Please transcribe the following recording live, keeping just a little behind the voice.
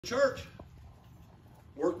Church,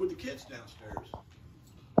 work with the kids downstairs.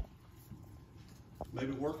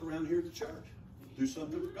 Maybe work around here at the church. Do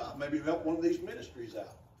something for God. Maybe help one of these ministries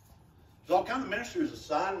out. There's all kinds of ministries. A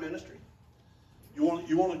sign ministry. You want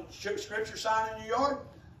a scripture sign in your yard?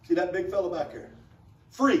 See that big fella back there?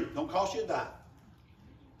 Free. Don't cost you a dime.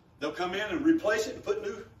 They'll come in and replace it and put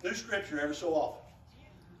new scripture every so often.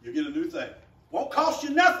 You'll get a new thing. Won't cost you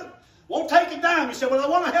nothing. Won't take a dime. You say, well, I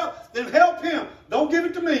want to help. Then help him. Don't give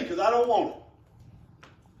it to me because I don't want it.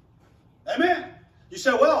 Amen. You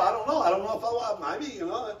say, well, I don't know. I don't know if I maybe, you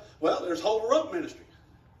know. Well, there's Hold Her Up Ministry.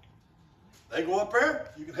 They go up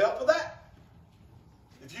there. You can help with that.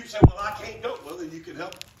 If you say, well, I can't go, well, then you can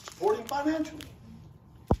help support him financially.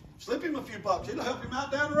 Slip him a few bucks. It'll help him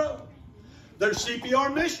out down the road. There's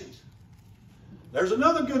CPR missions. There's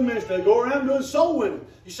another good ministry. They go around doing soul winning.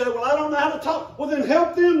 You say, well, I don't know how to talk. Well, then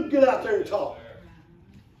help them get out there and talk.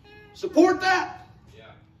 Support that.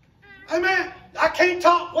 Yeah. Amen. I can't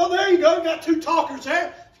talk. Well, there you go. You got two talkers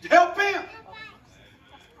there. Help them.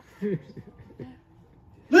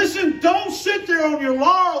 Listen, don't sit there on your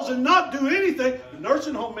laurels and not do anything. The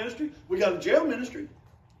nursing home ministry. We got a jail ministry.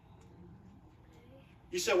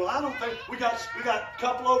 You say, well, I don't think we got a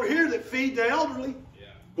couple over here that feed the elderly.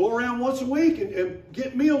 Go around once a week and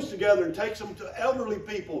get meals together and take them to elderly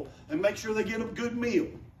people and make sure they get a good meal.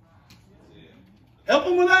 Yeah. Help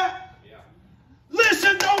them with that? Yeah.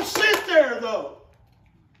 Listen, don't sit there, though.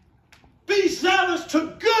 Be zealous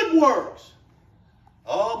to good works.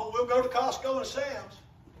 Oh, but we'll go to Costco and Sam's.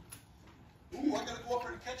 Ooh, I got to go up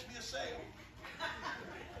there and catch me a sale.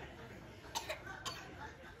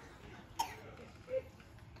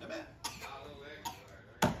 Amen.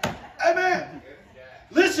 Amen.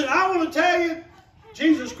 Listen, I want to tell you,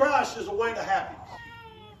 Jesus Christ is a way to happiness.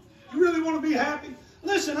 You really want to be happy?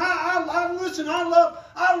 Listen, I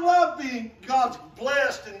love being God's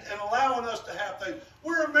blessed and allowing us to have things.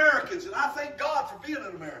 We're Americans, and I thank God for being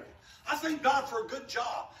an American. I thank God for a good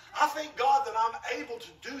job. I thank God that I'm able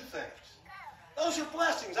to do things. Those are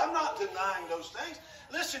blessings. I'm not denying those things.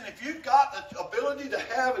 Listen, if you've got the ability to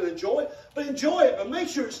have and enjoy it, but make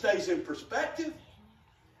sure it stays in perspective.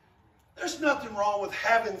 There's nothing wrong with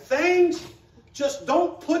having things. Just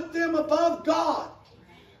don't put them above God.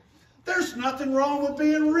 There's nothing wrong with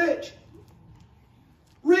being rich.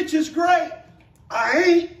 Rich is great. I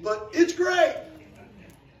ain't, but it's great.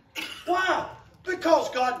 Why? Because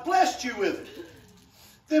God blessed you with it.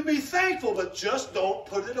 Then be thankful, but just don't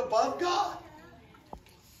put it above God.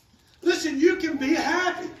 Listen, you can be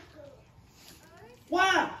happy.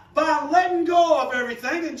 Why? By letting go of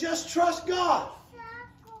everything and just trust God.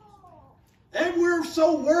 And we're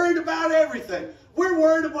so worried about everything. We're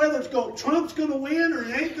worried about whether Trump's going to win or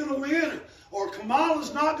he ain't going to win, or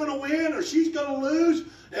Kamala's not going to win or she's going to lose.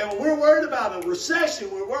 And we're worried about a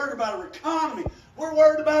recession. We're worried about our economy. We're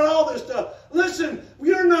worried about all this stuff. Listen,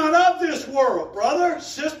 you're not of this world, brother,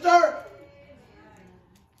 sister.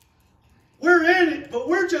 We're in it, but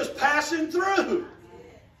we're just passing through.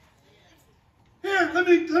 Here, let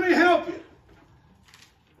me help you.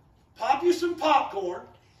 Pop you some popcorn.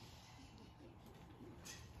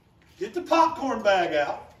 Get the popcorn bag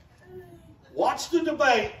out, watch the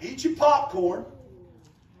debate, eat your popcorn,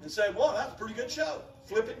 and say, well, that's a pretty good show.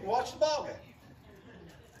 Flip it and watch the ball game.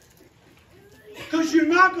 Because you're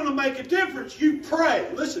not going to make a difference. You pray.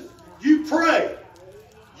 Listen, you pray.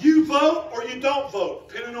 You vote or you don't vote,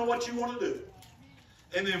 depending on what you want to do.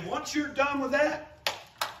 And then once you're done with that,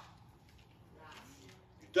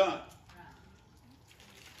 you're done.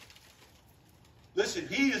 Listen,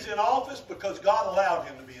 he is in office because God allowed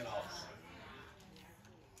him to be in office.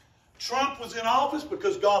 Trump was in office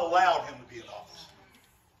because God allowed him to be in office.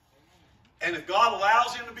 And if God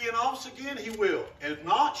allows him to be in office again, he will. And if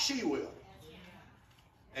not, she will.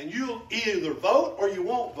 And you'll either vote or you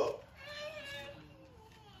won't vote.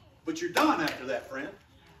 But you're done after that, friend.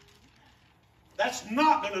 That's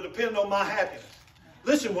not going to depend on my happiness.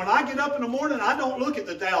 Listen, when I get up in the morning, I don't look at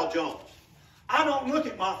the Dow Jones. I don't look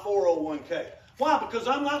at my 401k. Why? Because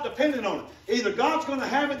I'm not dependent on it. Either God's going to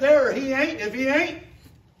have it there or he ain't. If he ain't,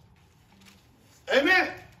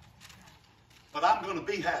 amen. But I'm going to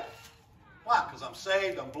be happy. Why? Because I'm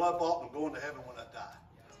saved, I'm blood bought, and I'm going to heaven when I die.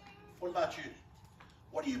 What about you?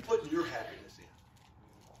 What are you putting your happiness in?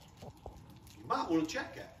 You might want to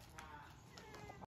check that.